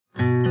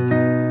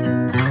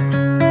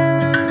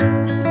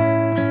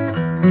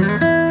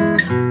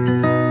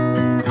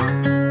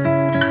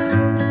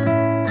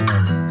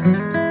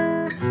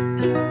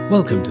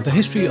Welcome to the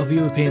History of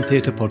European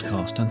Theatre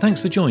podcast, and thanks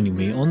for joining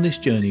me on this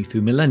journey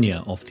through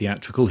millennia of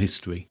theatrical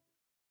history.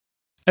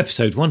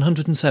 Episode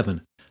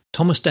 107,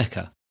 Thomas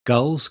Dekker,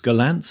 Gulls,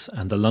 Gallants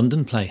and the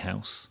London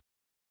Playhouse.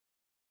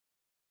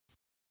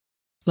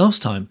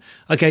 Last time,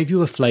 I gave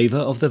you a flavour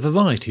of the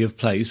variety of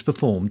plays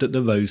performed at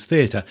the Rose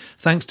Theatre,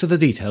 thanks to the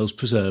details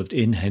preserved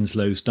in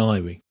Henslow's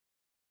diary.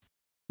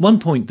 One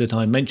point that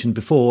I mentioned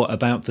before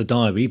about the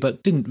diary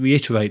but didn't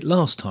reiterate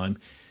last time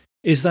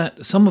is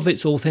that some of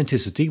its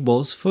authenticity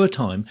was, for a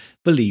time,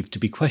 believed to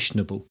be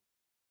questionable.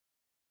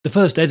 The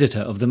first editor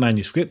of the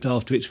manuscript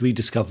after its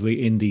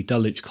rediscovery in the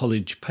Dulwich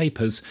College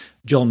papers,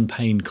 John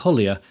Payne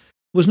Collier,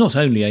 was not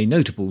only a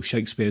notable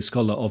Shakespeare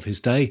scholar of his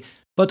day,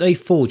 but a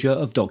forger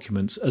of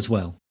documents as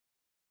well.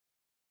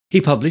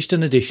 He published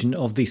an edition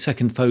of the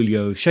second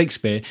folio of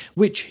Shakespeare,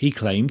 which, he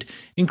claimed,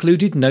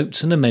 included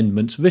notes and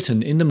amendments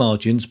written in the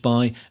margins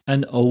by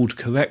an old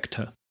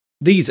corrector.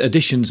 These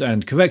additions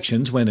and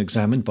corrections, when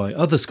examined by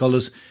other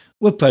scholars,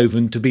 were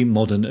proven to be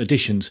modern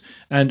additions,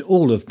 and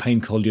all of Payne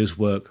Collier's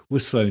work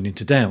was thrown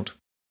into doubt.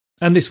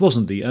 And this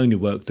wasn't the only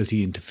work that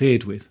he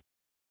interfered with.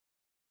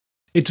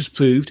 It was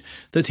proved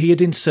that he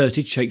had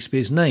inserted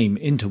Shakespeare's name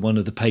into one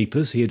of the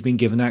papers he had been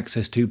given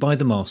access to by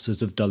the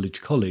masters of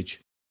Dulwich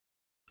College.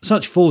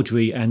 Such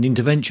forgery and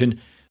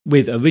intervention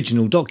with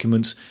original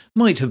documents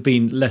might have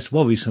been less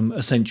worrisome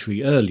a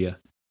century earlier.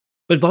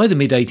 But by the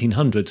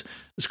mid-1800s,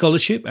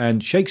 scholarship,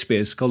 and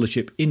Shakespeare's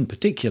scholarship in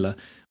particular,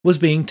 was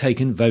being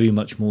taken very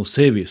much more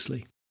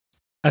seriously.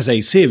 As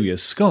a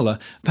serious scholar,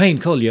 Payne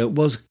Collier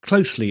was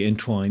closely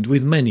entwined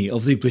with many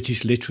of the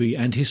British literary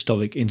and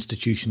historic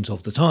institutions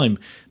of the time,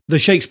 the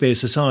Shakespeare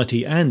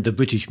Society and the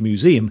British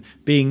Museum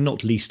being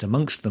not least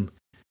amongst them.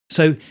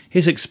 So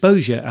his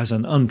exposure as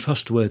an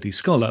untrustworthy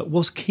scholar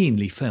was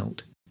keenly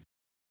felt.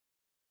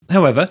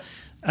 However,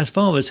 as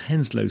far as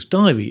Henslow's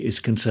diary is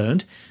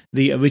concerned,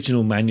 the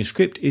original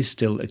manuscript is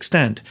still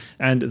extant,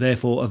 and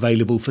therefore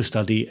available for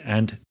study,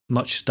 and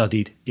much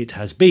studied it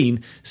has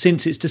been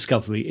since its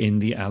discovery in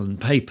the Allen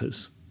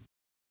Papers.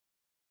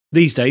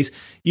 These days,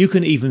 you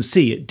can even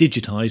see it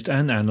digitised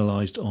and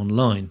analysed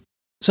online.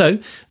 So,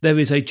 there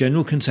is a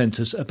general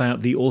consensus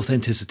about the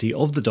authenticity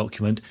of the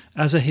document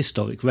as a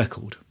historic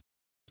record.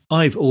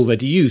 I've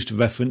already used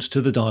reference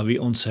to the diary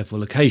on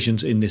several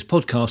occasions in this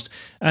podcast,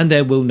 and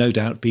there will no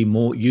doubt be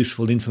more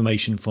useful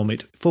information from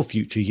it for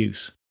future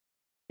use.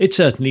 It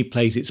certainly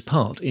plays its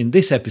part in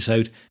this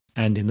episode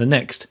and in the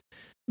next,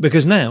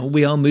 because now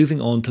we are moving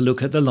on to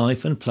look at the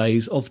life and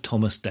plays of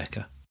Thomas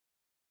Dekker.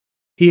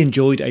 He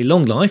enjoyed a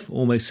long life,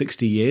 almost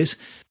 60 years,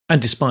 and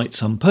despite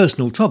some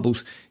personal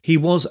troubles, he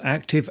was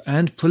active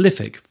and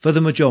prolific for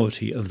the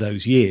majority of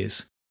those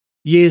years.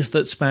 Years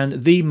that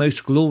span the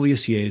most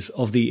glorious years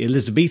of the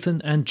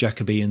Elizabethan and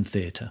Jacobean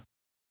theatre.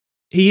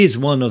 He is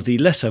one of the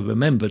lesser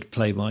remembered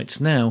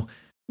playwrights now,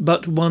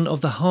 but one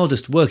of the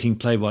hardest working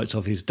playwrights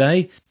of his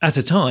day, at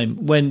a time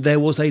when there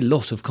was a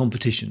lot of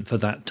competition for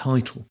that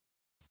title.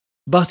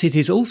 But it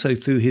is also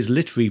through his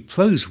literary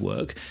prose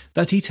work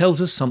that he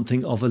tells us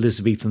something of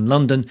Elizabethan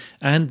London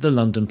and the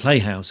London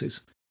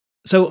playhouses.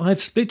 So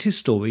I've split his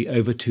story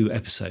over 2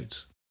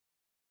 episodes.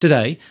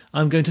 Today,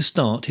 I'm going to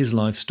start his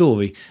life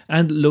story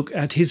and look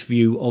at his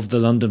view of the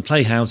London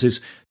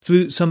playhouses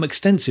through some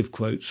extensive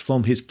quotes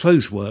from his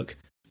prose work,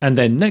 and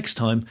then next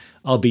time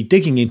I'll be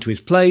digging into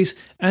his plays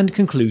and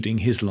concluding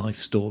his life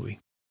story.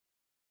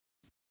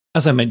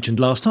 As I mentioned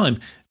last time,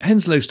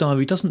 Henslow's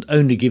diary doesn't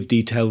only give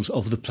details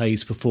of the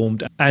plays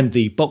performed and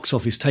the box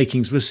office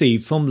takings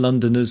received from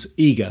Londoners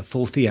eager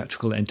for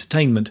theatrical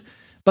entertainment,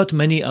 but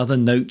many other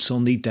notes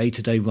on the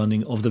day-to-day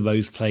running of the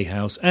Rose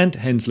Playhouse and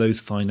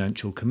Henslow's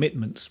financial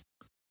commitments.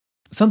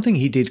 Something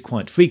he did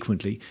quite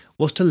frequently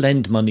was to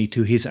lend money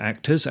to his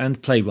actors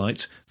and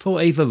playwrights for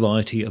a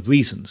variety of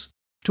reasons,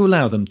 to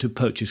allow them to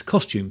purchase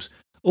costumes,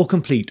 or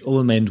complete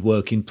or amend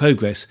work in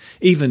progress,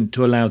 even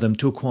to allow them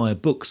to acquire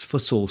books for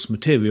source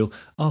material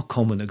are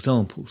common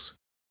examples.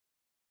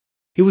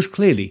 He was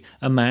clearly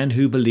a man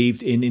who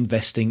believed in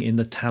investing in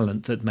the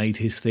talent that made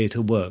his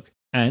theatre work,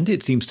 and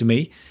it seems to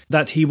me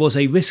that he was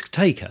a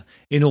risk-taker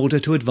in order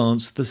to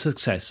advance the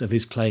success of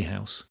his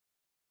playhouse.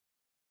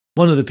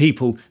 One of the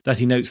people that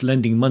he notes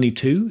lending money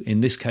to,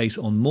 in this case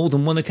on more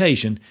than one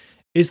occasion,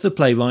 is the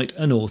playwright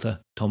and author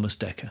Thomas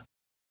Dekker.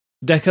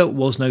 Dekker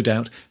was no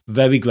doubt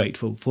very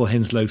grateful for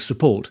Henslow's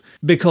support,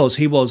 because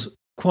he was,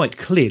 quite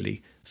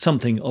clearly,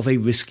 something of a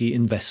risky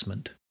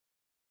investment.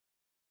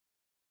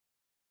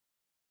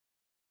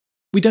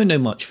 We don't know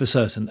much for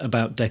certain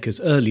about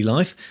Dekker's early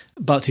life,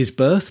 but his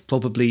birth,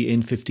 probably in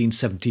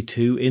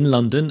 1572 in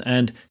London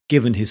and,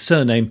 given his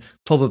surname,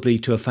 probably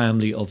to a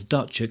family of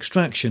Dutch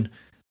extraction,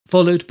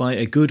 followed by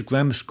a good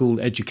grammar school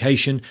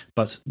education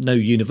but no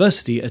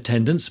university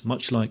attendance,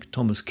 much like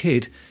Thomas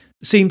Kyd,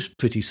 seems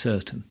pretty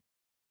certain.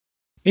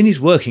 In his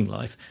working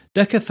life,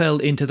 Dekker fell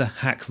into the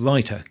hack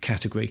writer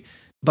category,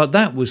 but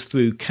that was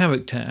through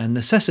character and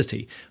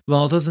necessity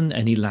rather than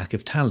any lack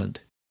of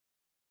talent.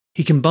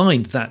 He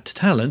combined that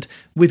talent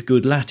with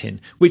good Latin,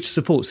 which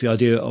supports the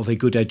idea of a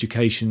good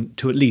education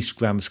to at least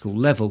grammar school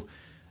level,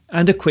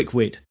 and a quick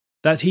wit,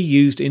 that he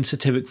used in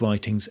satiric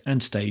writings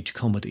and stage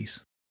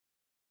comedies.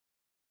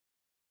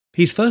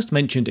 He's first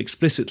mentioned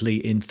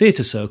explicitly in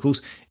theatre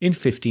circles in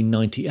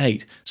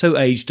 1598, so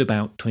aged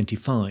about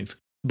 25.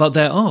 But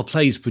there are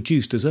plays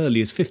produced as early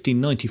as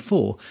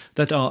 1594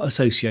 that are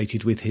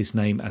associated with his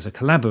name as a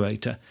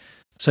collaborator,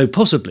 so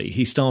possibly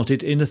he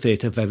started in the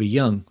theatre very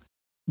young.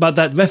 But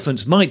that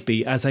reference might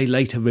be as a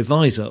later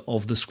reviser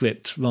of the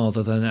scripts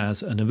rather than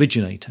as an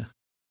originator.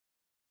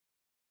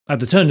 At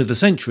the turn of the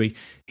century,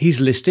 he's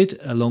listed,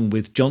 along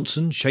with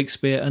Jonson,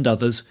 Shakespeare and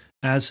others,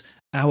 as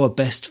our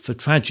best for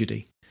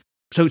tragedy.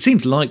 So it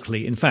seems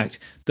likely, in fact,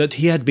 that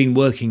he had been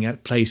working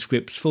at play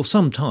scripts for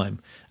some time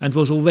and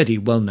was already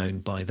well known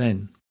by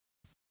then.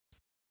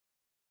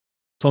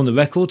 From the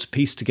records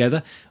pieced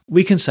together,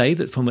 we can say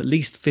that from at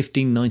least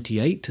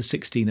 1598 to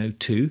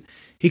 1602,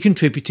 he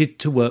contributed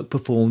to work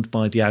performed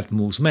by the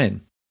Admiral's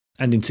men,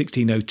 and in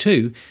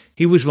 1602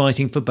 he was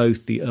writing for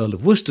both the Earl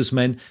of Worcester's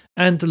men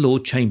and the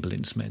Lord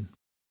Chamberlain's men.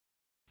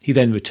 He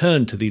then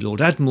returned to the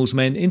Lord Admiral's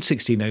men in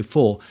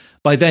 1604,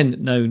 by then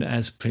known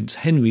as Prince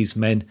Henry's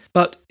men,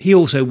 but he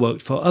also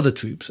worked for other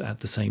troops at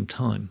the same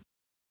time.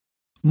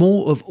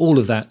 More of all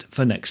of that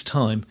for next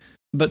time,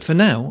 but for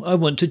now I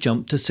want to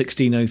jump to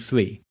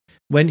 1603,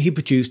 when he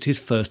produced his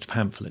first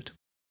pamphlet.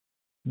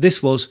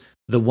 This was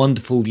The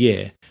Wonderful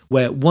Year,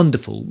 where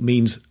wonderful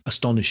means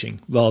astonishing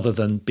rather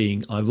than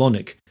being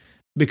ironic,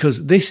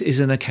 because this is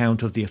an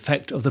account of the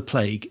effect of the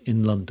plague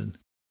in London.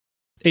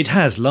 It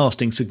has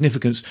lasting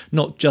significance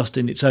not just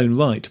in its own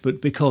right,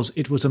 but because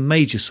it was a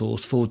major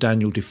source for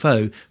Daniel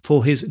Defoe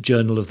for his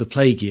Journal of the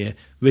Plague Year,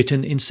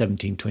 written in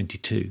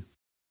 1722.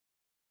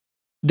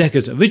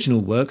 Dekker's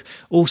original work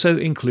also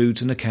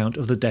includes an account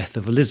of the death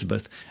of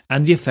Elizabeth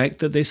and the effect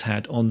that this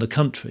had on the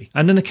country,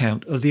 and an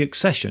account of the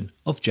accession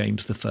of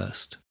James I.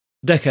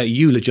 Dekker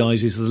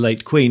eulogises the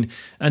late Queen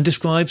and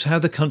describes how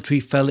the country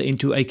fell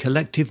into a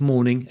collective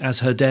mourning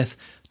as her death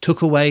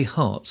took away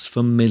hearts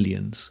from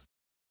millions.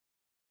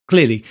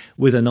 Clearly,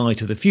 with an eye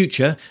to the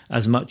future,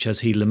 as much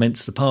as he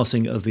laments the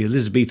passing of the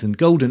Elizabethan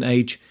Golden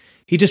Age,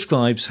 he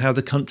describes how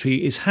the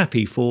country is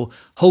happy for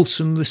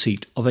wholesome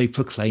receipt of a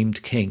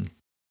proclaimed king,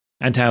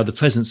 and how the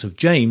presence of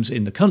James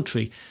in the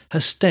country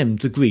has stemmed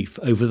the grief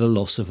over the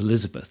loss of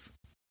Elizabeth.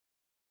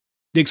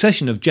 The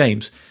accession of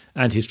James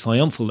and his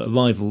triumphal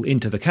arrival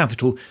into the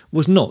capital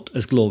was not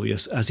as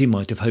glorious as he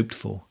might have hoped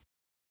for.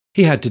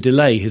 He had to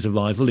delay his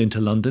arrival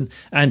into London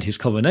and his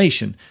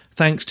coronation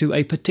thanks to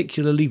a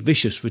particularly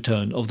vicious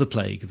return of the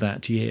plague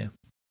that year.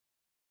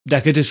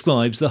 Dekker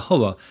describes the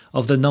horror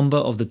of the number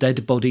of the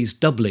dead bodies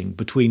doubling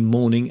between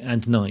morning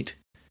and night,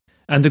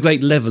 and the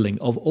great levelling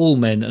of all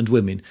men and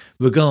women,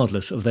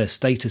 regardless of their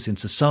status in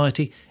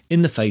society,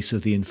 in the face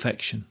of the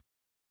infection.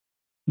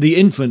 The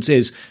inference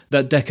is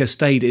that Dekker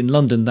stayed in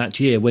London that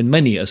year when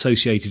many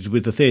associated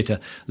with the theatre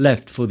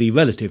left for the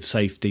relative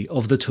safety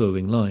of the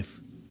touring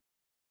life.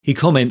 He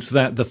comments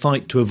that the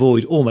fight to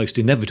avoid almost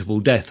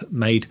inevitable death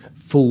made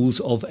fools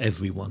of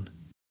everyone.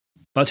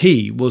 But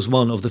he was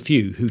one of the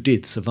few who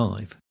did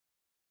survive.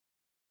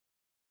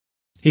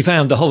 He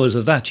found the horrors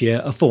of that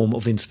year a form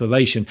of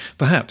inspiration.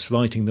 Perhaps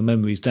writing the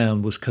memories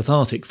down was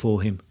cathartic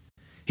for him.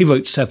 He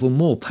wrote several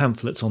more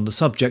pamphlets on the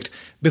subject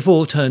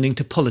before turning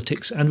to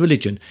politics and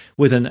religion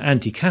with an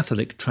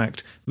anti-Catholic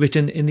tract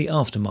written in the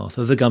aftermath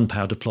of the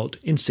Gunpowder Plot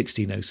in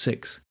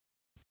 1606.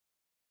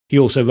 He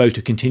also wrote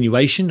a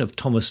continuation of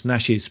Thomas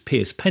Nash's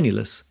Piers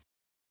Penniless.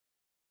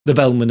 The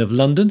Bellman of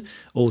London,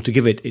 or to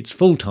give it its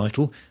full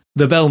title,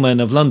 The Bellman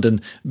of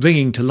London,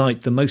 bringing to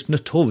light the most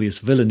notorious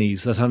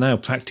villainies that are now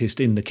practised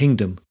in the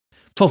kingdom,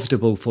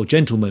 profitable for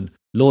gentlemen,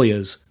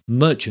 lawyers,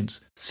 merchants,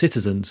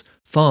 citizens,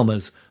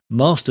 farmers,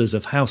 masters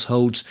of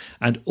households,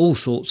 and all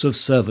sorts of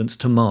servants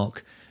to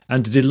mark,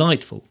 and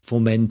delightful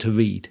for men to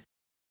read,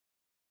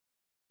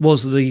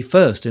 was the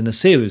first in a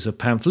series of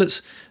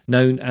pamphlets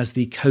known as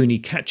the Coney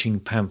Catching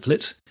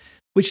pamphlets,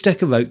 which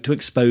Dekker wrote to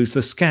expose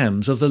the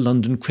scams of the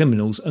London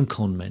criminals and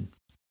conmen.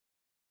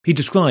 He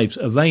describes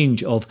a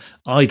range of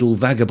idle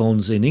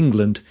vagabonds in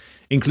England,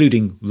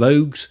 including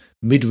rogues,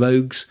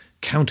 mid-rogues,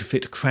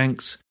 counterfeit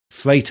cranks,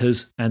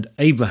 freighters and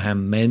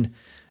Abraham men,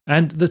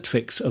 and the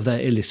tricks of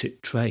their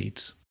illicit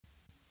trades.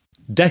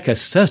 Dekker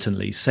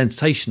certainly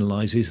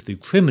sensationalises the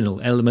criminal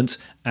elements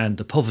and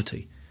the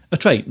poverty, a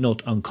trait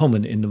not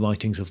uncommon in the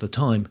writings of the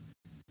time.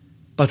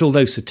 But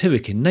although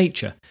satiric in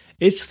nature,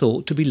 it's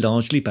thought to be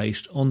largely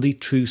based on the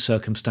true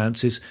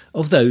circumstances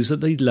of those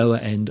at the lower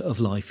end of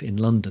life in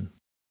London.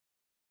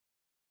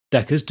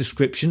 Dekker's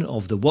description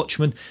of the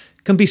watchman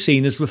can be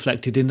seen as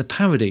reflected in the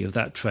parody of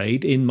that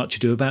trade in Much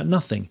Ado About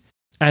Nothing,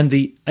 and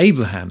the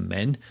Abraham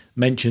men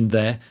mentioned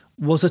there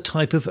was a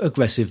type of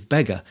aggressive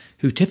beggar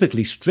who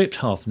typically stripped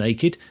half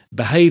naked,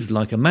 behaved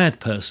like a mad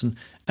person,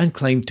 and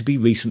claimed to be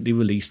recently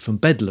released from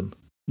Bedlam,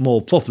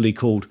 more properly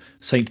called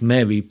St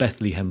Mary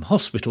Bethlehem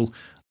Hospital,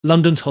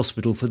 London's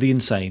hospital for the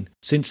insane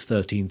since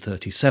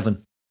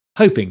 1337,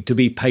 hoping to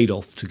be paid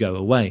off to go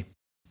away.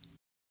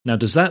 Now,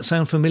 does that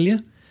sound familiar?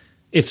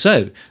 If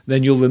so,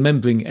 then you're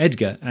remembering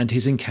Edgar and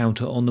his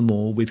encounter on the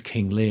moor with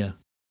King Lear.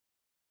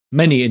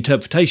 Many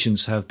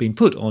interpretations have been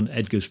put on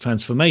Edgar's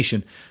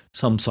transformation,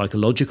 some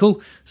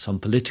psychological, some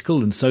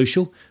political and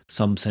social,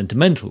 some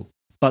sentimental.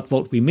 But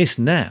what we miss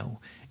now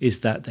is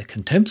that the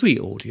contemporary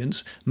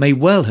audience may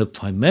well have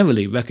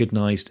primarily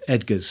recognised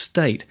Edgar's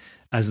state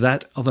as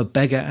that of a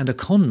beggar and a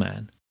con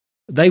man.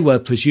 They were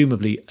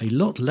presumably a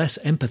lot less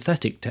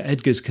empathetic to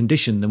Edgar's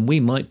condition than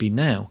we might be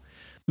now,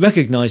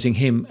 recognising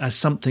him as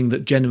something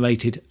that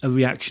generated a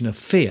reaction of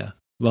fear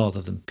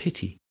rather than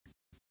pity.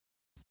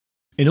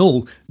 In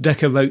all,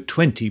 Dekker wrote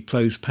 20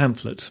 prose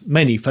pamphlets,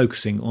 many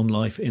focusing on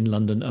life in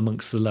London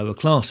amongst the lower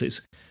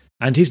classes,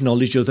 and his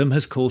knowledge of them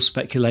has caused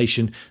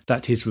speculation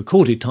that his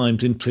recorded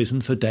times in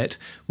prison for debt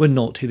were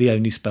not the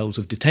only spells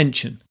of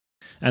detention,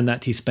 and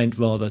that he spent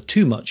rather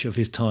too much of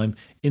his time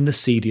in the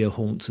seedier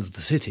haunts of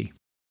the city.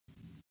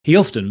 He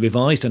often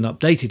revised and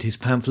updated his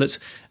pamphlets,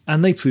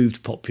 and they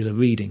proved popular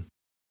reading.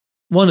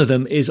 One of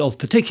them is of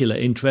particular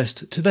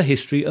interest to the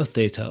history of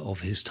theatre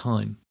of his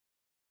time.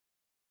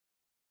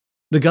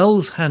 The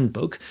Gulls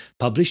Handbook,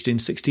 published in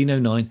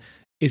 1609,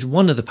 is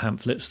one of the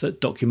pamphlets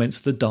that documents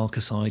the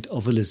darker side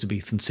of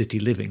Elizabethan city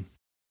living.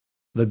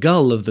 The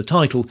gull of the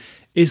title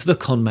is the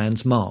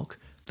conman's mark,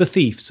 the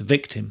thief's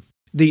victim,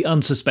 the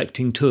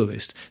unsuspecting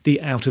tourist,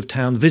 the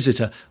out-of-town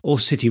visitor or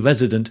city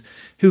resident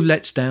who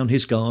lets down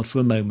his guard for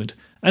a moment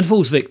and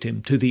falls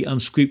victim to the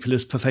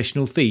unscrupulous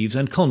professional thieves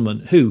and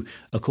conmen who,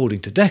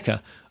 according to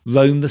Dekker,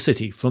 roam the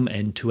city from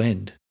end to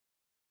end.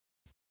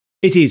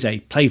 It is a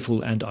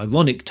playful and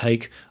ironic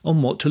take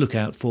on what to look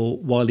out for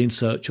while in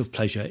search of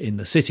pleasure in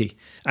the city,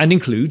 and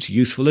includes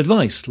useful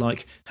advice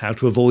like how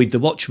to avoid the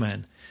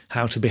watchman,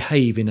 how to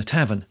behave in a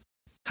tavern,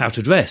 how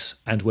to dress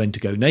and when to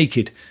go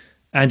naked,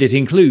 and it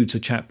includes a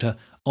chapter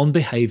on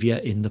behaviour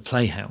in the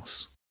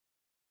Playhouse.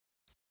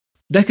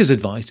 Dekker's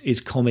advice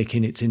is comic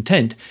in its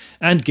intent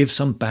and gives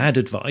some bad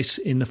advice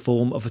in the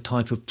form of a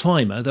type of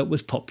primer that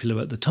was popular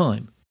at the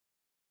time.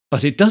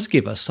 But it does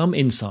give us some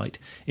insight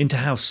into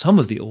how some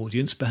of the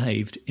audience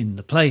behaved in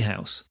the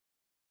Playhouse.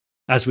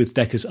 As with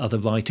Dekker's other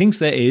writings,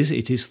 there is,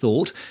 it is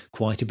thought,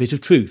 quite a bit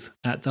of truth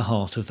at the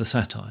heart of the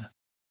satire.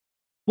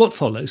 What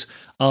follows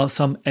are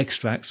some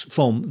extracts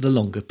from the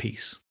longer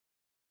piece.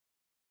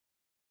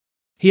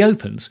 He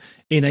opens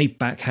in a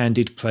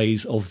backhanded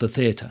praise of the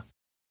theatre.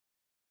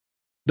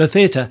 The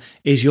theatre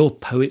is your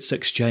poet's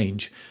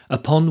exchange,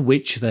 upon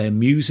which their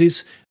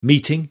muses,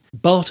 meeting,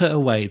 barter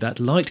away that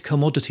light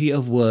commodity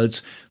of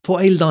words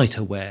for a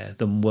lighter ware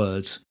than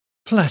words,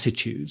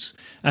 platitudes,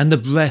 and the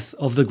breath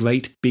of the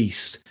great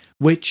beast,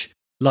 which,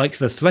 like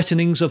the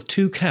threatenings of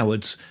two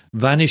cowards,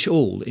 vanish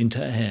all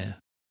into air.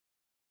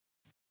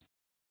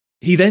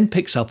 He then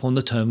picks up on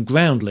the term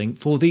groundling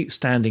for the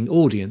standing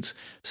audience,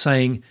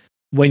 saying,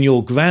 "When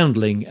your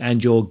groundling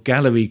and your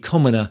gallery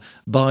commoner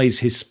buys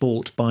his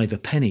sport by the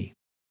penny."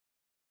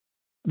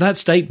 That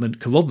statement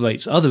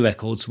corroborates other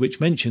records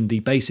which mention the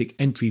basic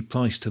entry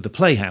price to the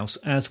Playhouse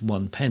as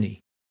 1 penny.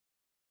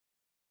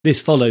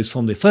 This follows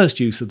from the first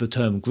use of the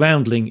term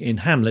groundling in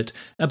Hamlet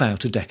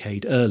about a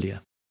decade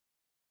earlier.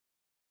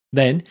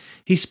 Then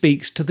he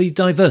speaks to the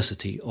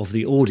diversity of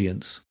the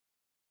audience.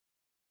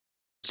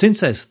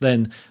 Since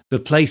then the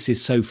place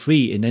is so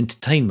free in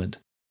entertainment,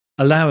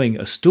 allowing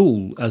a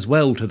stool as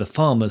well to the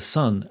farmer's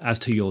son as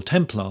to your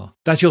Templar,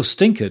 that your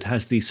stinkard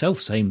has the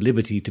selfsame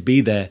liberty to be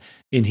there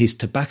in his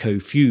tobacco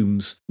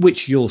fumes,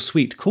 which your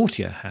sweet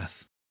courtier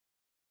hath,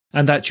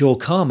 and that your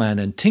carman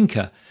and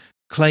tinker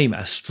claim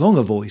as strong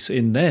a voice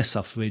in their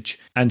suffrage,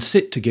 and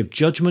sit to give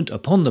judgment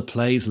upon the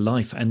play's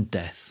life and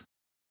death.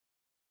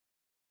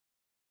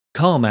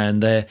 Carman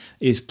there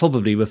is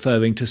probably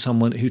referring to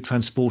someone who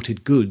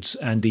transported goods,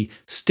 and the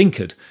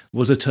stinkard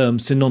was a term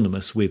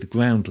synonymous with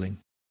groundling.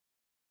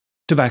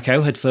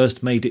 Tobacco had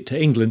first made it to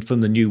England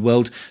from the New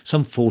World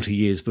some 40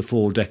 years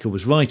before Dekker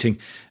was writing,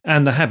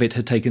 and the habit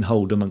had taken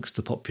hold amongst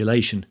the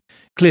population.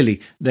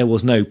 Clearly, there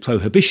was no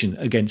prohibition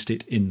against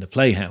it in the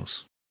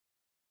Playhouse.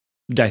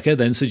 Dekker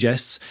then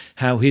suggests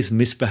how his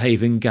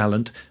misbehaving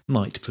gallant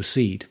might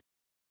proceed.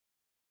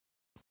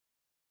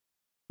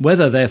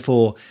 Whether,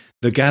 therefore,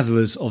 the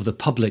gatherers of the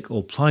public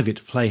or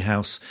private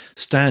playhouse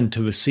stand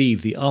to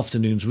receive the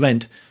afternoon's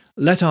rent,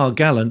 let our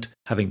gallant,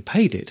 having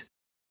paid it,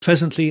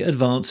 presently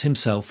advance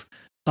himself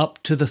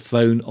up to the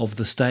throne of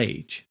the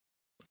stage.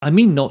 I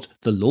mean not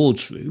the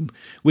Lord's room,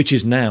 which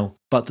is now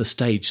but the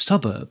stage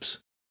suburbs.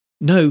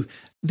 No,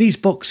 these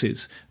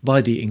boxes, by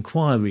the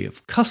inquiry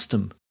of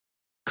custom,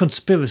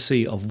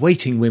 conspiracy of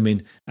waiting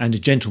women and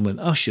gentlemen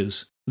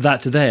ushers,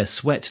 that there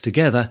sweat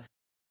together,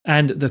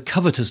 and the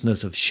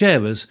covetousness of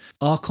sharers,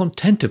 are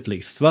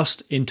contemptibly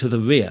thrust into the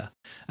rear,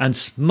 and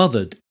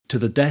smothered to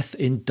the death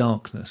in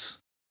darkness,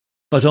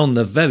 but on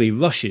the very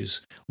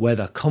rushes where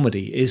the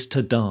comedy is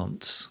to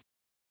dance.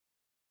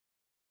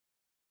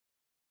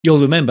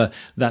 You'll remember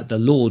that the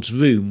Lord's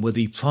room were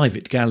the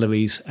private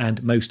galleries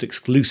and most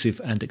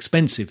exclusive and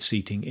expensive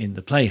seating in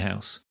the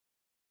Playhouse.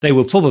 They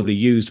were probably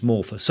used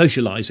more for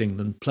socialising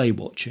than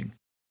play-watching.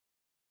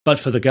 But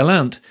for the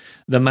gallant,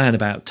 the man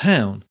about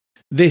town,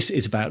 this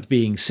is about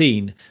being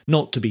seen,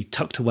 not to be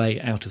tucked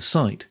away out of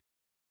sight.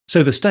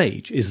 So the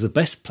stage is the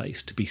best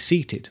place to be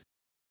seated.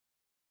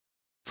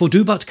 For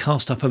do but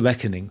cast up a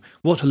reckoning,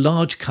 what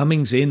large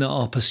comings in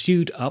are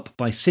pursued up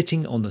by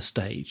sitting on the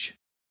stage.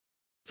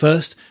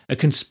 First, a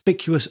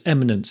conspicuous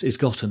eminence is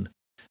gotten,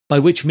 by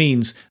which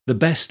means the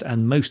best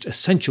and most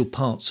essential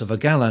parts of a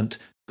gallant,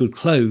 good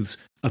clothes,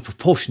 a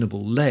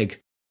proportionable leg,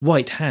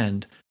 white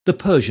hand, the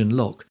Persian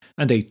lock,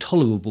 and a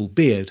tolerable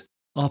beard,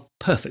 are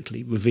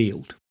perfectly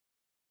revealed.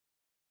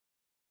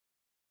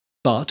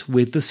 But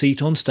with the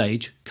seat on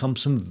stage come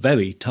some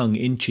very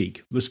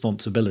tongue-in-cheek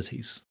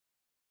responsibilities.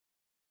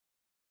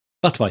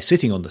 But by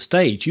sitting on the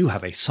stage you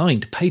have a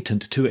signed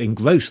patent to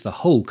engross the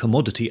whole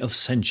commodity of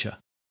censure,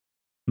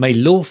 may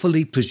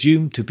lawfully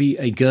presume to be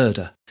a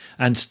girder,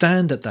 and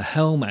stand at the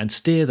helm and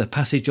steer the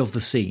passage of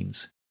the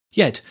scenes.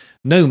 Yet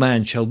no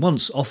man shall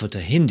once offer to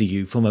hinder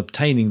you from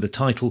obtaining the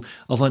title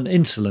of an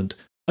insolent,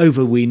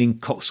 overweening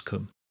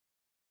coxcomb.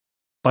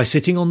 By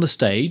sitting on the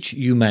stage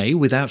you may,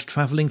 without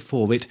travelling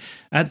for it,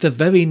 at the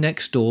very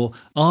next door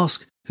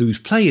ask whose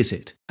play is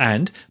it,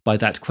 and, by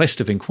that quest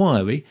of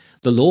inquiry,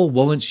 the law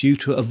warrants you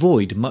to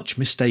avoid much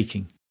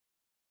mistaking.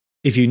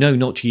 If you know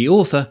not ye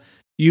author,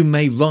 you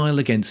may rile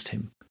against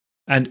him,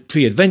 and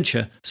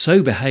preadventure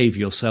so behave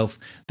yourself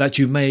that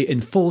you may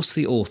enforce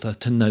the author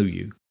to know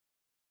you.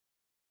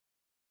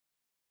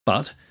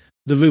 But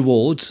the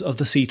rewards of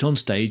the seat on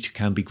stage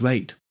can be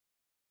great.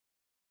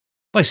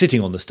 By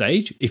sitting on the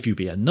stage, if you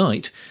be a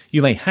knight,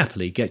 you may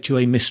happily get you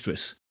a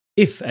mistress,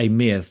 if a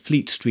mere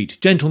Fleet Street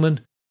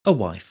gentleman, a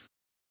wife.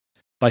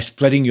 By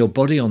spreading your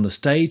body on the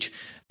stage,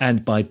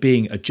 and by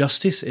being a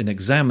justice in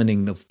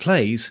examining of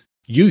plays,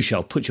 you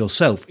shall put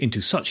yourself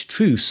into such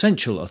true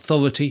sensual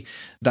authority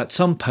that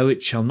some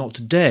poet shall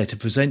not dare to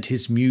present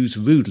his muse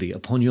rudely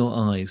upon your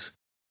eyes,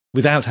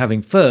 without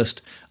having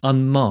first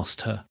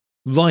unmasked her,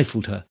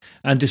 rifled her,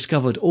 and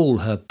discovered all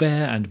her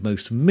bare and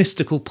most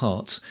mystical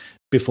parts,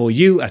 before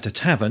you at a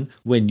tavern,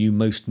 when you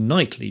most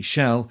knightly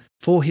shall,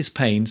 for his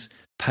pains,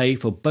 pay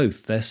for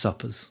both their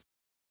suppers.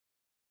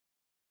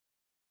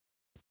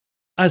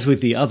 As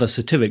with the other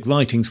satiric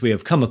writings we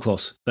have come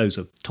across, those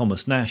of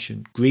Thomas Nash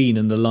and Green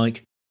and the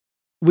like,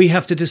 we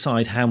have to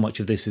decide how much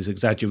of this is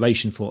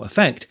exaggeration for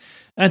effect,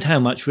 and how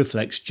much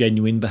reflects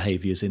genuine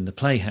behaviours in the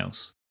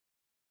playhouse.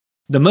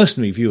 The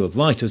mercenary view of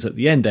writers at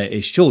the end there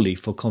is surely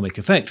for comic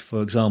effect,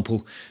 for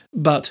example,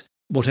 but,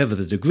 whatever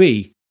the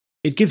degree,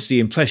 it gives the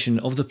impression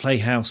of the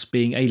playhouse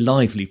being a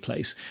lively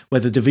place,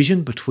 where the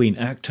division between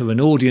actor and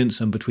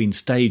audience and between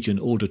stage and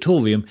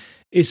auditorium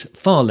is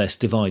far less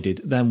divided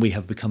than we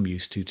have become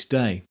used to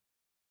today.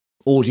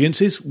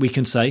 Audiences, we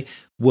can say,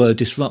 were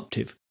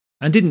disruptive,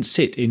 and didn't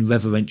sit in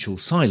reverential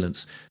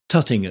silence,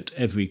 tutting at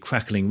every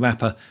crackling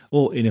rapper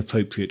or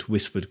inappropriate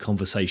whispered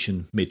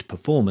conversation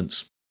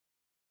mid-performance.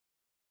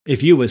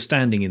 If you were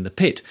standing in the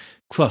pit,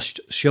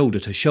 crushed shoulder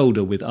to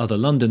shoulder with other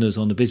Londoners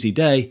on a busy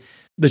day,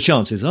 the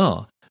chances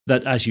are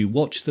that as you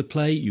watched the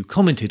play you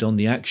commented on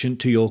the action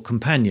to your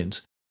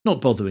companions,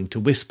 not bothering to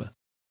whisper.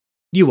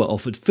 You were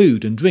offered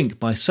food and drink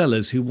by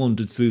sellers who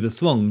wandered through the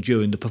throng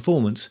during the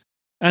performance,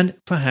 and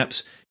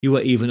perhaps you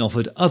were even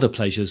offered other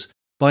pleasures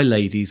by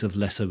ladies of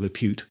lesser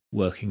repute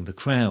working the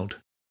crowd.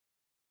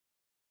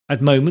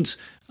 At moments,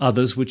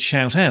 others would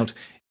shout out,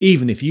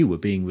 even if you were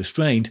being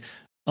restrained,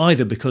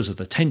 either because of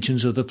the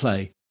tensions of the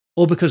play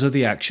or because of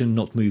the action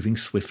not moving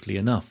swiftly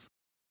enough.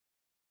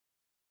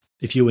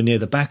 If you were near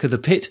the back of the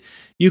pit,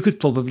 you could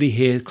probably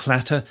hear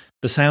clatter,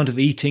 the sound of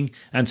eating,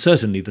 and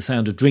certainly the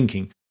sound of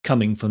drinking,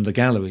 coming from the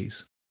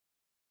galleries.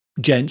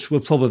 Gents were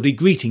probably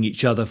greeting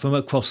each other from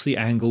across the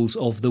angles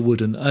of the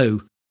wooden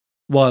O,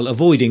 while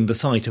avoiding the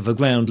sight of a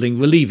groundling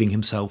relieving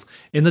himself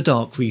in the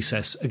dark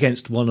recess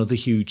against one of the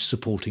huge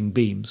supporting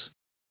beams.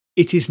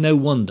 It is no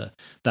wonder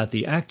that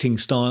the acting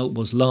style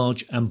was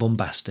large and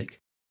bombastic.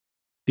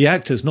 The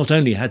actors not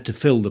only had to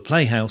fill the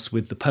playhouse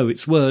with the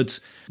poet's words,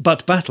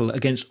 but battle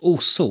against all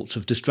sorts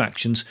of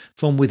distractions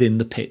from within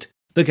the pit,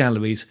 the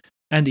galleries,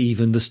 and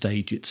even the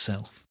stage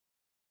itself.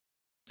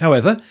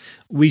 However,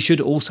 we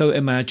should also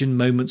imagine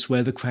moments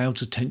where the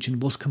crowd's attention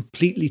was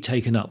completely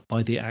taken up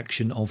by the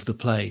action of the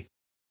play,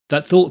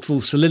 that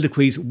thoughtful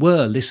soliloquies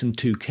were listened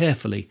to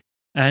carefully,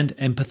 and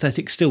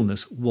empathetic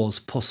stillness was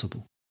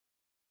possible.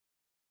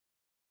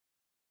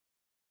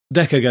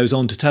 Dekker goes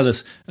on to tell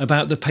us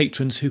about the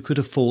patrons who could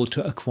afford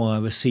to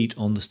acquire a seat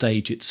on the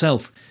stage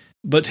itself,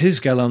 but his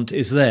gallant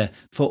is there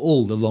for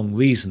all the wrong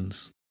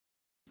reasons.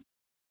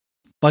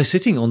 By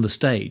sitting on the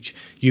stage,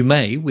 you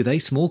may, with a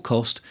small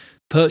cost,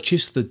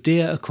 purchase the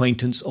dear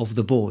acquaintance of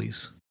the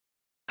boys.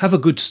 Have a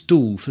good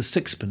stool for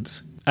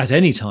sixpence. At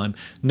any time,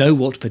 know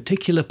what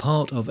particular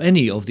part of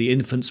any of the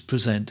infants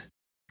present.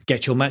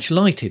 Get your match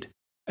lighted.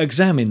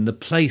 Examine the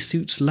play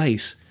suit's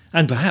lace,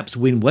 and perhaps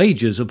win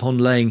wagers upon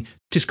laying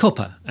 "'tis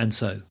copper" and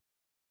so.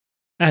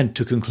 And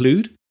to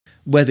conclude,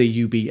 whether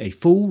you be a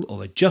fool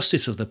or a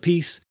justice of the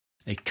peace,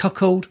 a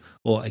cuckold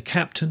or a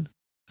captain,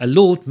 a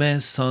Lord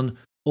Mayor's son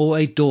or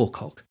a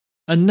doorcock,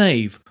 a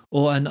knave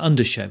or an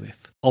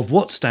under-sheriff, of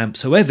what stamp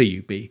soever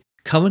you be,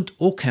 current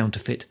or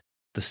counterfeit,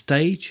 the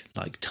stage,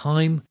 like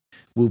time,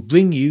 will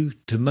bring you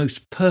to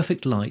most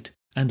perfect light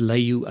and lay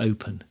you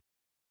open.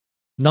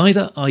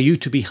 Neither are you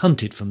to be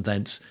hunted from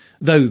thence,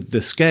 though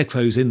the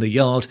scarecrows in the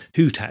yard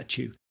hoot at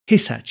you,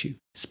 hiss at you,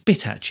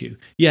 spit at you,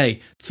 yea,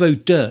 throw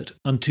dirt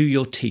unto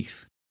your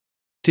teeth.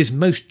 'Tis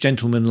most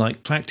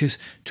gentlemanlike practice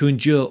to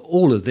endure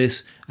all of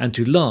this and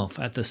to laugh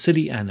at the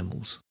silly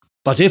animals.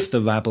 But if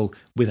the rabble,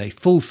 with a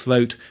full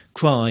throat,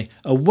 cry,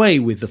 Away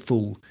with the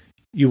fool,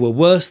 you were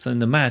worse than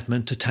the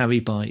madman to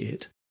tarry by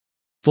it.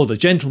 For the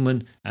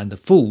gentleman and the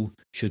fool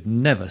should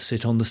never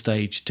sit on the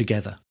stage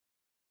together.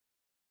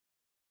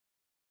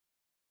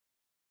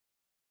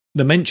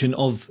 The mention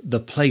of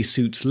the play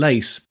suit's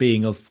lace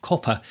being of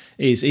copper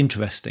is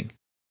interesting.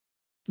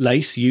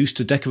 Lace used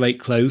to decorate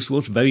clothes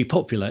was very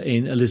popular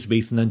in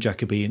Elizabethan and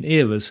Jacobean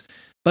eras,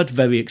 but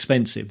very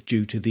expensive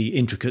due to the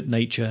intricate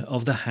nature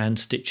of the hand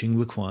stitching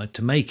required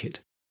to make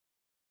it.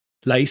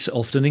 Lace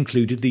often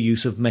included the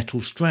use of metal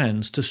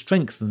strands to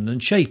strengthen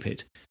and shape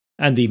it,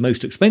 and the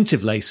most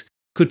expensive lace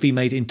could be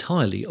made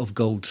entirely of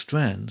gold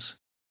strands.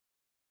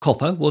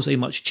 Copper was a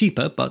much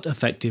cheaper but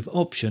effective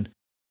option,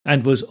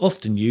 and was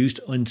often used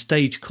in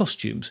stage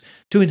costumes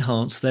to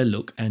enhance their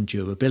look and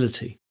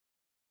durability.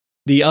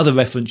 The other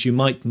reference you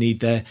might need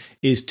there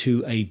is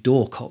to a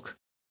doorcock.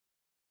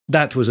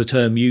 That was a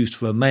term used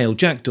for a male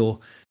jackdaw,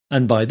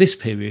 and by this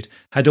period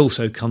had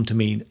also come to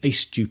mean a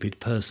stupid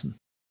person.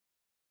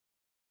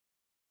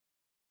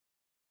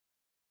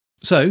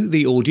 So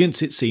the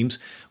audience, it seems,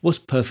 was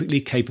perfectly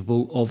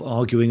capable of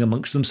arguing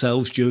amongst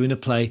themselves during a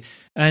play,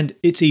 and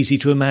it's easy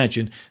to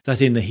imagine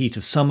that in the heat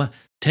of summer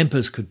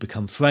tempers could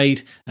become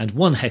frayed, and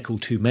one heckle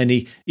too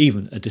many,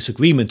 even a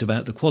disagreement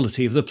about the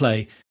quality of the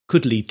play,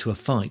 could lead to a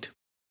fight.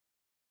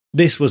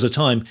 This was a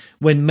time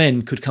when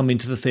men could come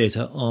into the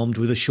theatre armed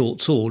with a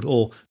short sword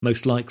or,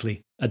 most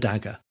likely, a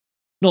dagger.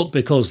 Not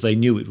because they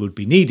knew it would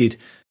be needed,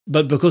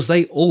 but because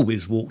they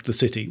always walked the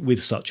city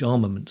with such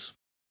armaments.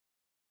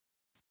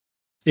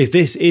 If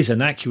this is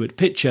an accurate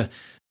picture,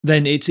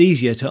 then it's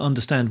easier to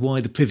understand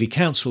why the Privy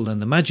Council and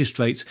the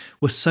magistrates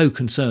were so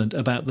concerned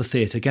about the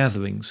theatre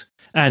gatherings,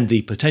 and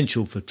the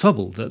potential for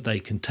trouble that they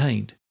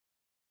contained.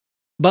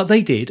 But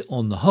they did,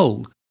 on the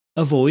whole,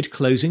 avoid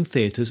closing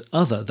theatres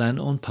other than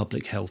on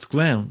public health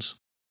grounds.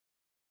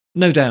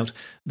 No doubt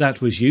that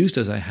was used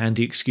as a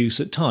handy excuse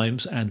at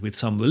times and with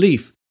some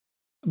relief,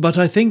 but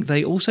I think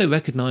they also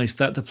recognised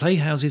that the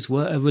playhouses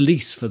were a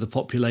release for the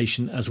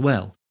population as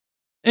well.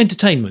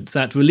 Entertainment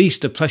that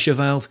released a pressure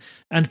valve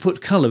and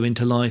put colour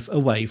into life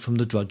away from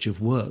the drudge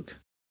of work.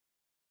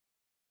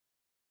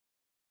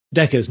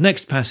 Dekker's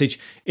next passage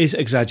is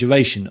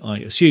exaggeration, I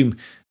assume,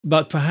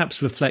 but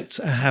perhaps reflects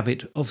a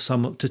habit of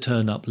some to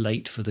turn up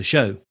late for the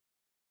show.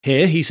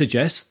 Here he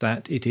suggests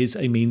that it is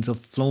a means of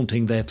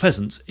flaunting their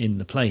presence in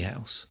the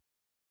playhouse.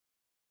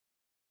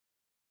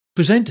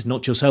 Present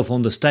not yourself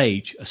on the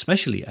stage,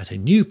 especially at a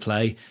new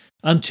play,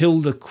 until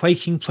the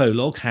quaking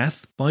prologue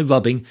hath, by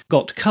rubbing,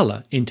 got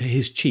colour into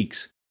his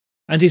cheeks,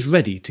 and is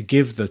ready to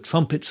give the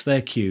trumpets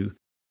their cue,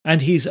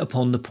 and he's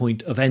upon the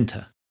point of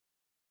enter.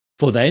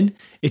 For then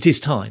it is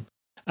time,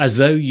 as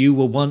though you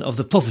were one of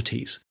the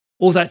properties,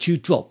 or that you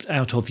dropped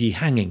out of ye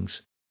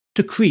hangings,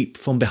 to creep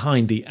from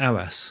behind the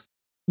arras,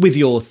 with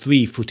your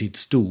 3-footed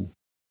stool.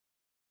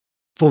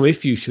 For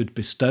if you should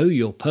bestow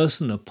your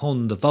person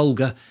upon the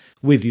vulgar,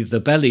 with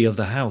the belly of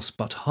the house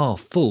but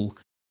half full,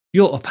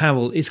 your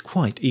apparel is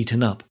quite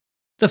eaten up,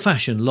 the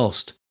fashion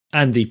lost,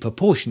 and the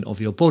proportion of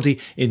your body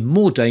in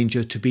more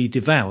danger to be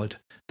devoured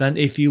than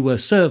if you were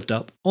served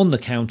up on the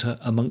counter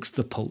amongst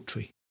the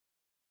poultry.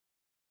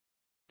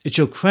 It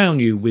shall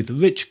crown you with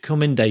rich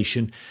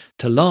commendation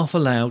to laugh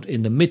aloud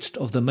in the midst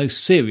of the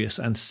most serious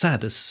and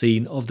saddest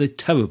scene of the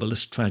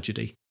terriblest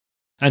tragedy,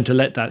 and to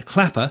let that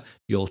clapper,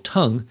 your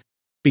tongue,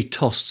 be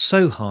tossed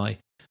so high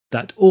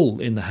that all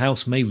in the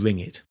house may ring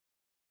it.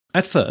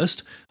 At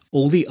first,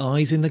 all the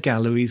eyes in the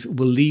galleries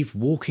will leave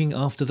walking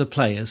after the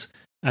players,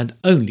 and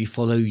only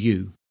follow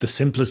you. The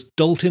simplest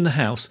dolt in the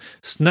house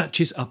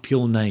snatches up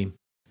your name,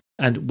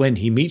 and when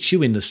he meets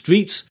you in the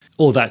streets,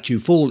 or that you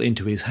fall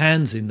into his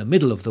hands in the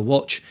middle of the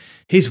watch,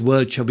 his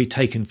word shall be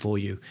taken for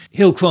you.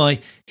 He'll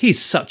cry,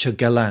 "He's such a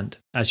gallant,"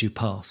 as you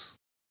pass.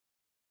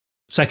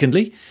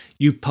 Secondly,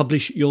 you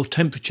publish your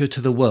temperature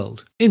to the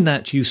world, in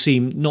that you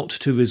seem not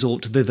to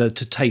resort thither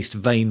to taste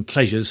vain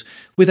pleasures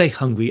with a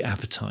hungry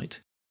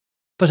appetite,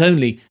 but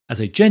only as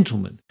a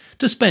gentleman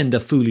to spend a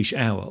foolish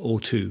hour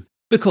or two,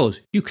 because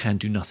you can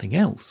do nothing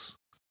else.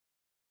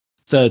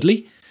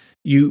 Thirdly,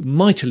 you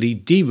mightily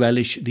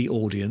derelish the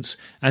audience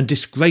and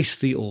disgrace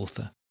the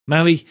author.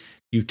 Marry,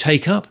 you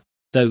take up,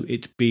 though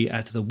it be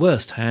at the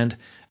worst hand,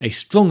 a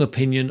strong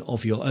opinion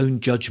of your own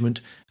judgment,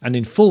 and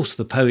enforce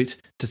the poet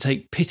to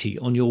take pity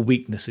on your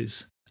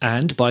weaknesses,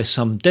 and by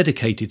some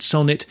dedicated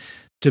sonnet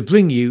to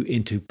bring you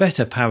into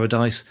better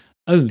paradise,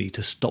 only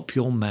to stop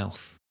your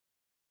mouth.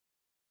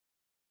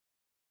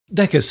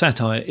 Dekker's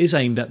satire is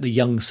aimed at the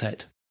young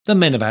set, the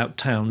men about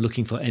town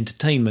looking for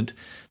entertainment,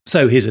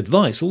 so his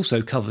advice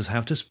also covers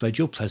how to spread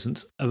your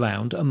presence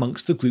around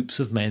amongst the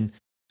groups of men,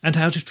 and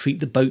how to treat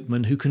the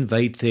boatmen who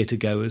conveyed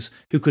theatre-goers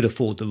who could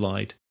afford the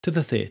ride to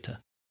the theatre.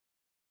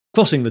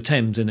 Crossing the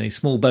Thames in a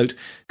small boat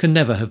can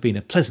never have been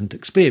a pleasant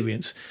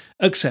experience,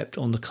 except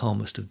on the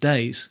calmest of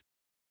days.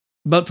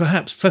 But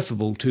perhaps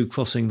preferable to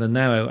crossing the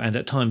narrow and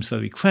at times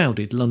very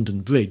crowded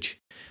London Bridge,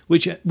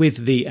 which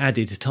with the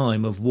added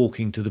time of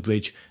walking to the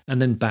bridge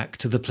and then back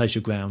to the pleasure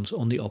grounds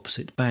on the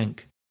opposite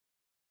bank.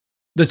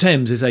 The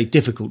Thames is a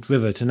difficult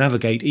river to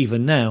navigate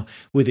even now,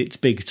 with its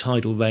big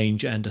tidal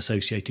range and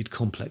associated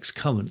complex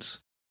currents.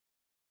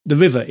 The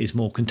river is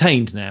more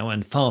contained now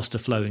and faster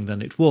flowing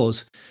than it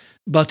was,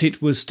 but it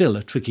was still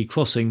a tricky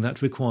crossing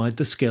that required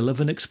the skill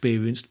of an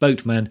experienced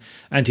boatman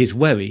and his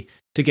wherry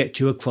to get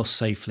you across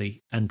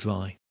safely and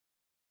dry.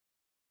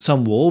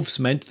 Some wharves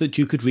meant that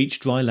you could reach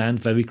dry land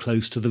very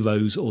close to the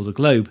Rose or the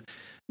Globe,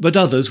 but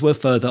others were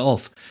further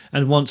off,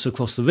 and once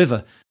across the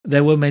river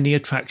there were many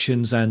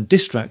attractions and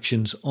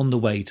distractions on the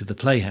way to the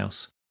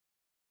Playhouse.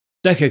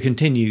 Dekker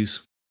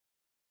continues,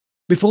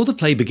 "Before the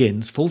play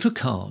begins, fall to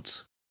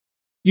cards.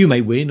 You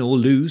may win or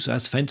lose,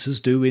 as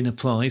fencers do in a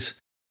prize,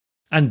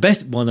 and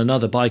bet one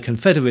another by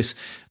confederacy,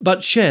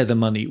 but share the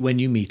money when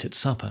you meet at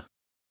supper.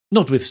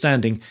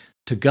 Notwithstanding,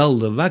 to gull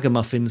the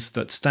ragamuffins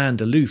that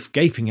stand aloof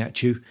gaping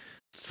at you,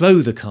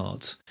 throw the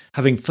cards,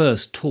 having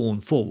first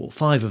torn 4 or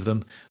 5 of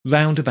them,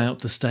 round about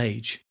the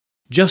stage,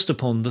 just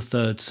upon the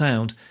third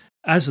sound,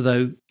 as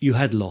though you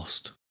had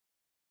lost.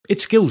 It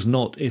skills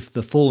not if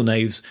the 4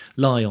 knaves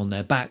lie on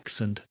their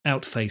backs and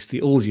outface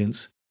the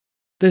audience.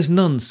 There's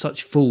none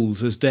such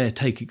fools as dare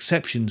take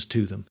exceptions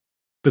to them,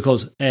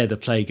 because ere the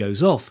play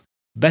goes off,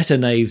 better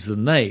knaves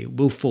than they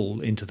will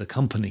fall into the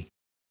company."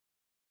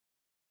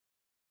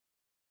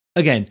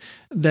 Again,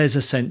 there's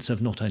a sense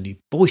of not only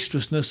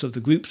boisterousness of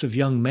the groups of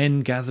young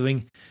men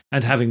gathering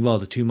and having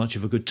rather too much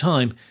of a good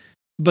time,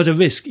 but a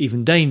risk,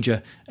 even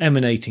danger,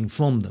 emanating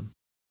from them.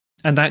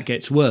 And that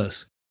gets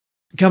worse.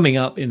 Coming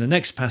up in the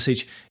next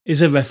passage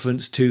is a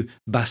reference to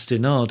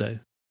bastinado,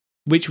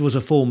 which was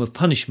a form of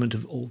punishment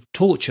or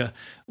torture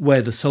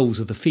where the soles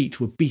of the feet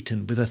were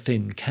beaten with a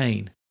thin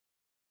cane.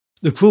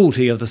 The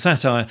cruelty of the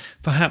satire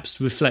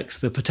perhaps reflects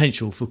the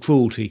potential for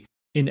cruelty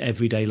in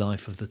everyday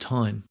life of the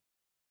time.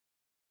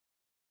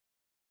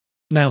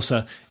 Now,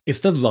 sir,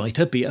 if the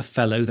writer be a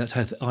fellow that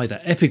hath either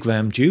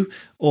epigrammed you,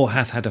 or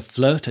hath had a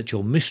flirt at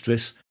your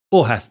mistress,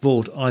 or hath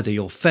brought either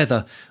your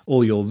feather,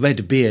 or your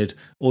red beard,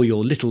 or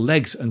your little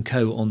legs and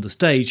co on the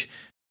stage,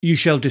 you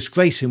shall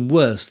disgrace him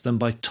worse than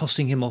by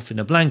tossing him off in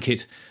a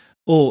blanket,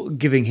 or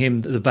giving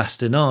him the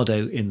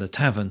bastinado in the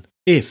tavern,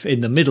 if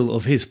in the middle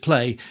of his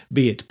play,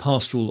 be it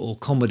pastoral or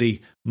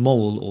comedy,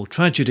 moral or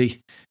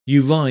tragedy,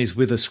 you rise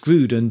with a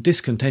screwed and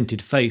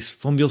discontented face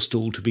from your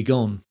stool to be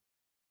gone.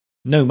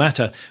 No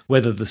matter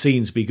whether the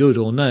scenes be good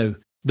or no,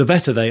 the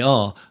better they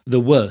are, the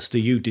worse do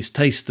you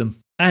distaste them,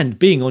 and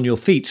being on your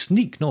feet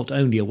sneak not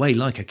only away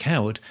like a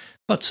coward,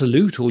 but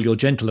salute all your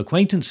gentle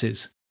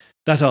acquaintances,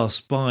 that are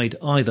spied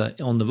either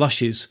on the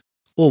rushes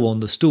or on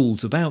the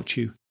stools about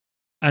you,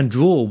 and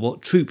draw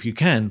what troop you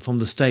can from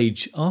the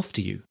stage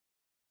after you.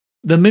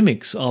 The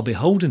mimics are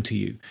beholden to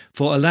you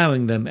for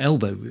allowing them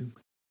elbow room.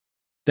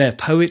 Their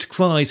poet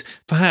cries,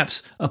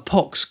 perhaps a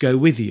pox go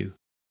with you,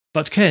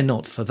 but care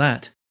not for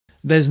that.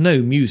 There's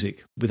no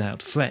music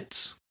without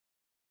frets."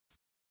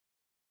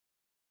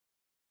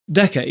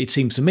 Dekker, it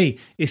seems to me,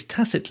 is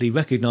tacitly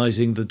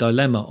recognising the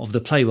dilemma of the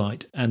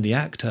playwright and the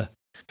actor,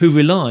 who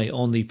rely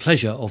on the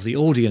pleasure of the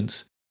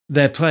audience,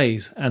 their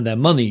praise and their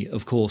money,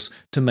 of course,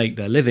 to make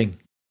their living,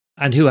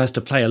 and who has to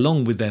play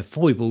along with their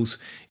foibles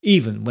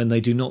even when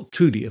they do not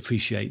truly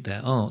appreciate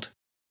their art.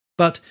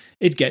 But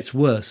it gets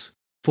worse,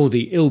 for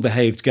the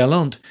ill-behaved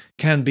gallant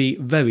can be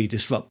very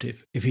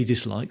disruptive if he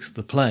dislikes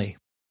the play.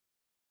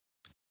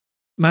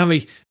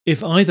 "Marry,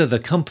 if either the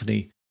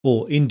company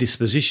or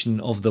indisposition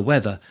of the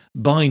weather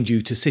bind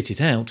you to sit it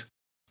out,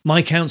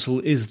 my counsel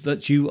is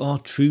that you are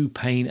true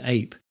pain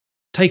ape.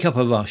 Take up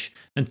a rush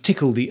and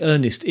tickle the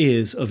earnest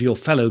ears of your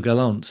fellow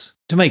gallants,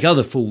 to make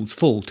other fools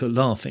fall to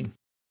laughing.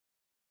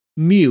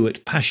 Mew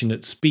at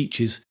passionate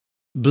speeches,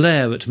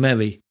 blare at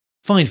merry,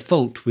 find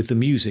fault with the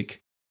music,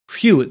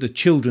 whew at the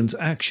children's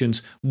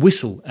actions,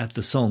 whistle at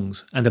the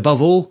songs, and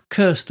above all,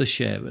 curse the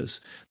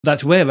sharers,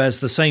 that whereas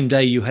the same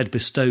day you had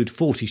bestowed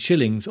 40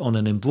 shillings on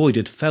an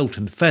embroidered felt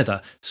and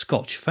feather,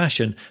 Scotch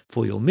fashion,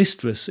 for your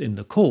mistress in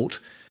the court,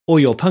 or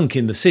your punk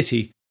in the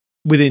city,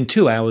 within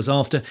 2 hours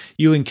after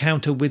you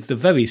encounter with the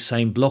very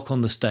same block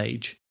on the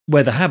stage,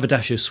 where the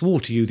haberdasher swore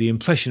to you the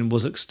impression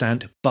was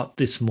extant but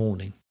this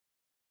morning.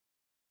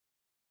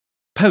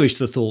 Perish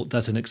the thought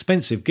that an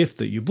expensive gift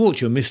that you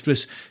brought your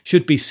mistress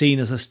should be seen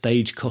as a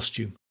stage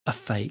costume, a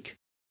fake.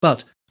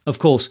 But, of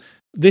course,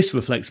 this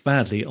reflects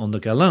badly on the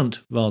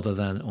gallant rather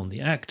than on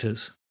the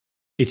actors.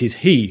 It is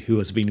he who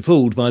has been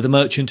fooled by the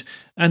merchant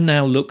and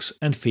now looks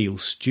and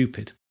feels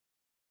stupid.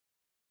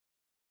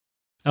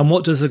 And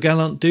what does the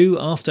gallant do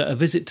after a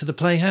visit to the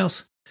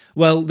Playhouse?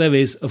 Well, there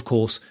is, of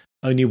course,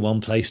 only one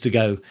place to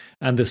go,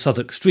 and the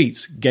Southwark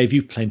streets gave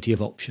you plenty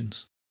of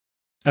options.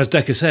 As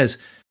Dekker says,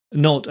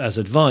 not as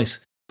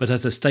advice, but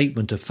as a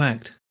statement of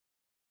fact.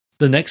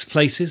 The next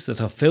places that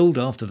are filled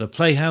after the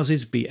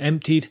playhouses be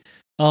emptied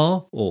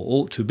are, or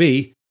ought to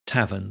be,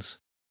 taverns,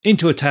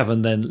 Into a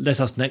tavern then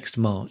let us next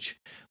march,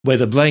 where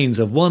the brains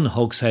of one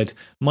hogshead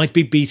might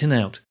be beaten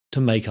out to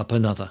make up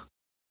another.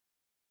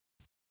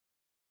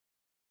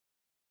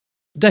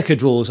 Dekker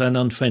draws an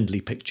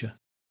unfriendly picture.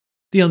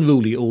 The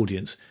unruly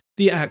audience,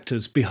 the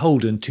actors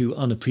beholden to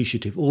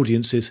unappreciative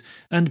audiences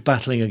and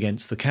battling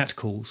against the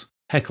catcalls,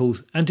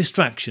 heckles and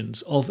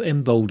distractions of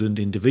emboldened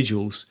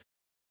individuals,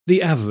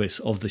 the avarice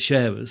of the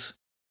sharers.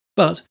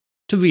 But,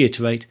 to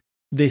reiterate,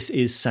 this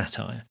is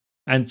satire,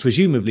 and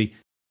presumably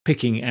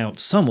picking out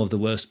some of the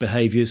worst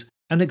behaviours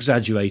and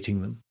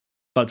exaggerating them,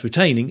 but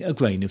retaining a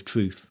grain of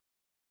truth.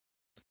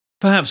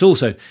 Perhaps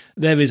also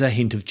there is a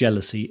hint of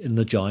jealousy in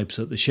the jibes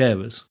at the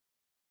sharers.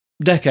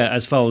 Dekker,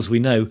 as far as we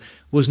know,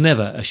 was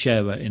never a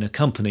sharer in a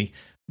company,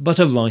 but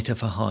a writer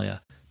for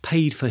hire,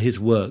 paid for his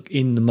work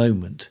in the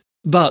moment,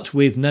 but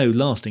with no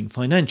lasting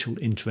financial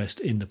interest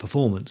in the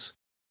performance.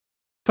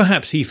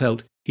 Perhaps he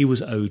felt he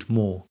was owed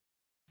more.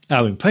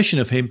 Our impression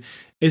of him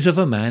is of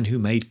a man who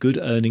made good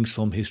earnings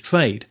from his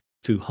trade,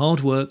 through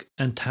hard work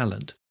and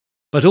talent,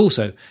 but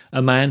also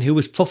a man who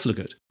was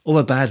profligate or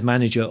a bad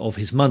manager of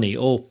his money,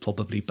 or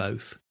probably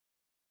both.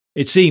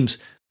 It seems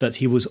that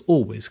he was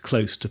always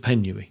close to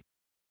penury.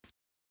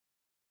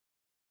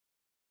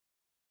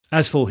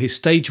 As for his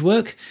stage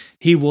work,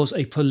 he was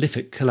a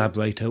prolific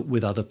collaborator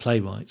with other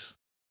playwrights.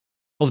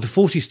 Of the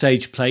 40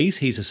 stage plays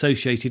he's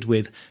associated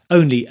with,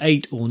 only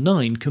 8 or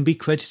 9 can be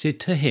credited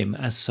to him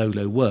as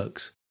solo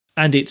works,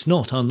 and it's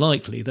not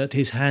unlikely that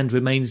his hand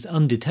remains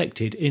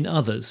undetected in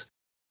others,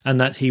 and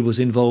that he was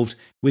involved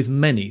with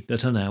many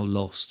that are now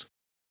lost.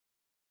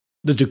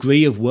 The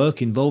degree of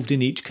work involved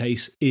in each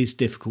case is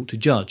difficult to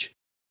judge.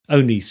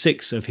 Only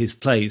 6 of his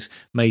plays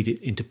made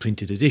it into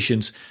printed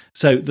editions,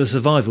 so the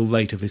survival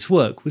rate of his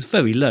work was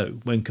very low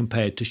when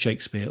compared to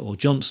Shakespeare or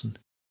Jonson.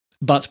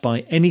 But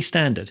by any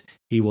standard,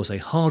 he was a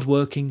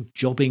hard-working,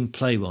 jobbing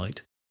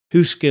playwright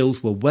whose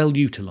skills were well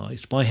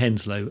utilised by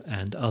Henslowe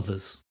and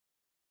others.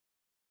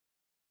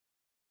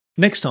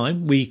 Next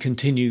time we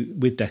continue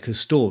with Dekker's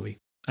story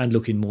and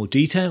look in more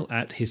detail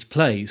at his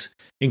plays,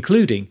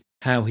 including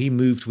how he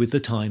moved with the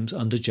times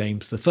under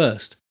James I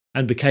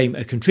and became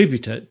a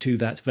contributor to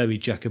that very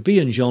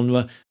Jacobean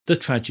genre, the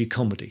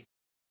tragicomedy,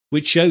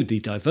 which showed the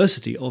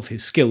diversity of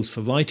his skills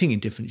for writing in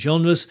different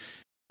genres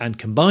and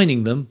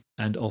combining them,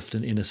 and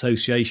often in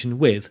association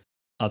with,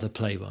 other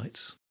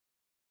playwrights.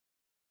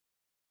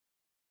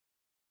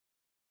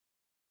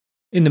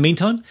 In the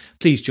meantime,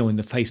 please join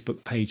the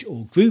Facebook page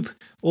or group,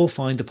 or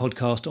find the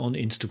podcast on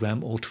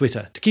Instagram or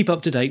Twitter to keep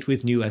up to date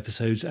with new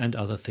episodes and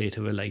other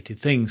theatre-related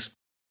things.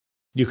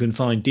 You can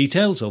find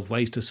details of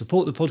ways to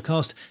support the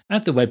podcast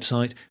at the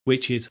website,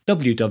 which is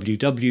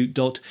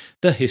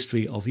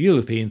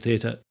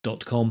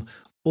www.thehistoryofeuropeantheatre.com,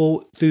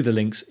 or through the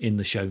links in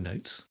the show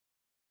notes.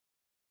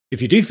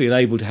 If you do feel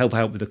able to help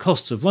out with the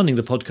costs of running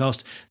the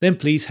podcast, then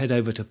please head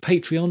over to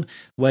Patreon,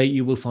 where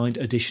you will find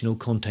additional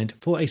content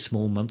for a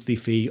small monthly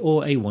fee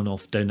or a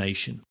one-off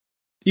donation.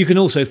 You can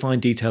also find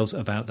details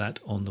about that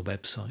on the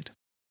website.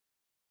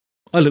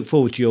 I look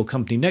forward to your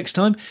company next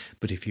time,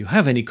 but if you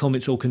have any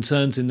comments or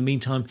concerns in the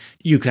meantime,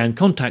 you can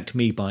contact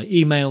me by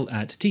email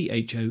at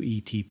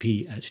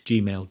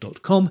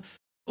thoetp@gmail.com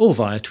or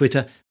via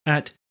Twitter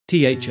at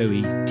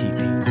thoetp.